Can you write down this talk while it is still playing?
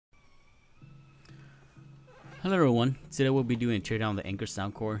Hello everyone, today we'll be doing a teardown of the Anker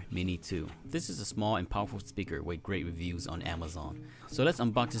Soundcore Mini 2. This is a small and powerful speaker with great reviews on Amazon. So let's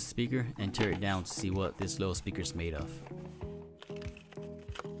unbox this speaker and tear it down to see what this little speaker is made of.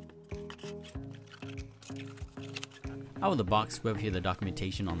 Out of the box, we have here the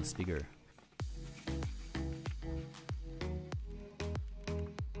documentation on the speaker.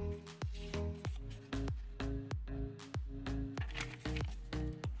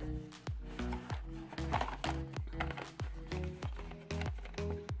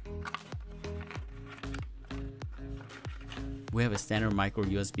 We have a standard micro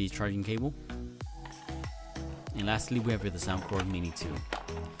USB charging cable. And lastly, we have here the Soundcore Mini 2.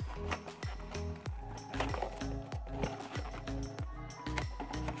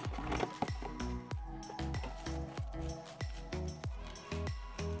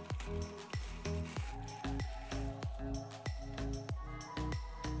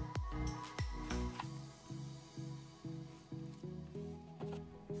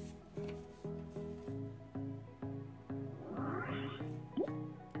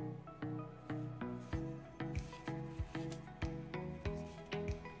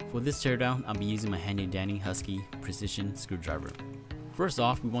 For this teardown, I'll be using my handy dandy Husky precision screwdriver. First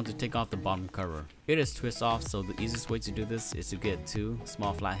off, we want to take off the bottom cover. It is twist off, so the easiest way to do this is to get two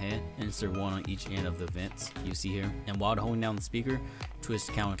small flathead, insert one on each end of the vents you see here, and while holding down the speaker, twist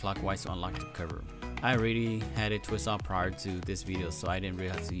counterclockwise to unlock the cover. I already had it twist off prior to this video, so I didn't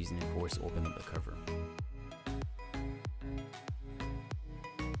really have to use any force to open up the cover.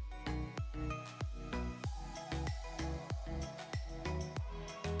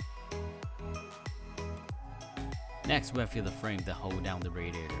 Next, we have here the frame that hold down the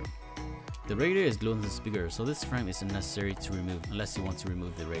radiator. The radiator is glued to the speaker, so this frame isn't necessary to remove unless you want to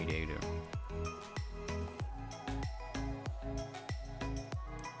remove the radiator.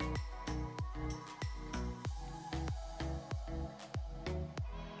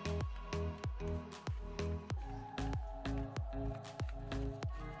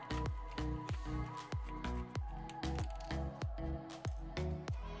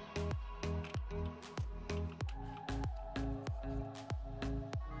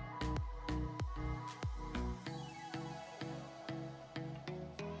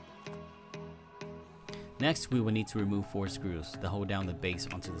 Next, we will need to remove 4 screws that hold down the base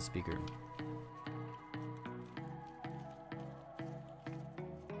onto the speaker.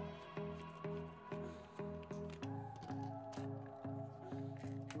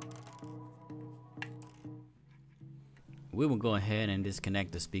 We will go ahead and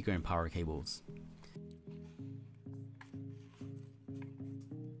disconnect the speaker and power cables.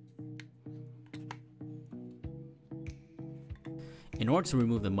 In order to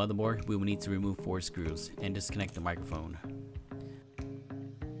remove the motherboard, we will need to remove 4 screws and disconnect the microphone.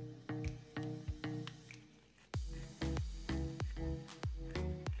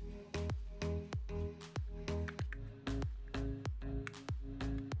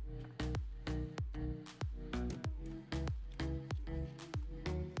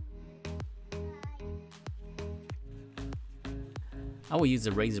 I will use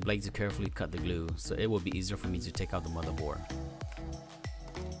a razor blade to carefully cut the glue, so it will be easier for me to take out the motherboard.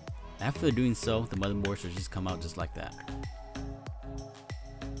 After doing so, the motherboard should just come out just like that.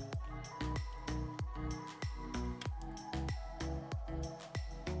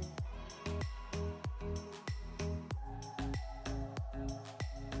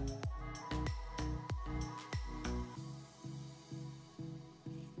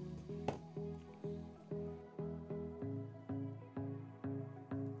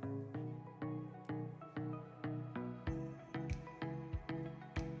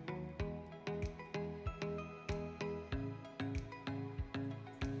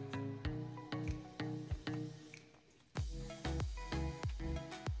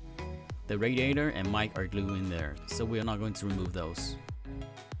 The radiator and mic are glued in there, so we are not going to remove those.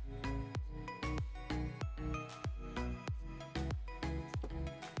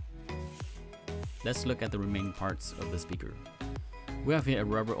 Let's look at the remaining parts of the speaker. We have here a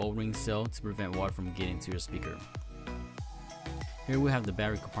rubber O-ring seal to prevent water from getting to your speaker. Here we have the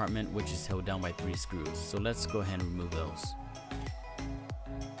battery compartment, which is held down by 3 screws, so let's go ahead and remove those.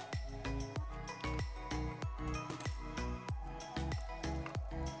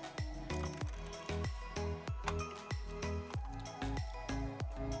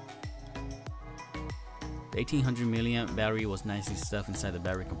 The 1800 milliamp battery was nicely stuffed inside the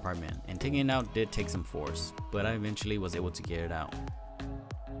battery compartment, and taking it out did take some force, but I eventually was able to get it out.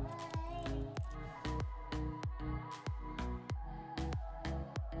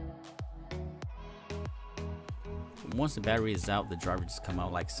 Once the battery is out, the driver just come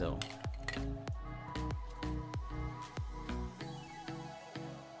out like so.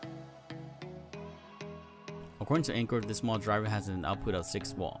 According to Anker, this small driver has an output of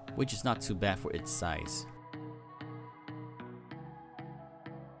 6 watts, which is not too bad for its size.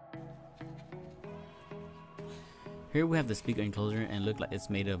 Here we have the speaker enclosure and look like it's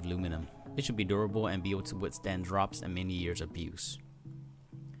made of aluminum. It should be durable and be able to withstand drops and many years of use.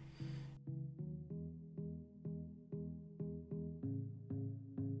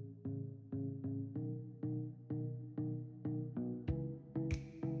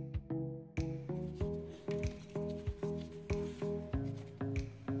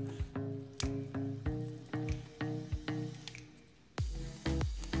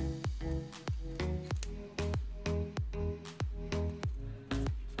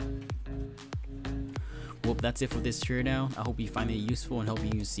 Well, that's it for this teardown. I hope you find it useful and help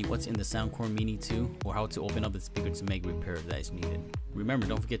you see what's in the Soundcore Mini 2 or how to open up the speaker to make repair that is needed. Remember,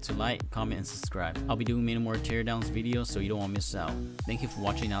 don't forget to like, comment, and subscribe. I'll be doing many more teardowns videos so you don't want to miss out. Thank you for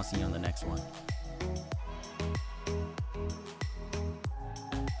watching. I'll see you on the next one.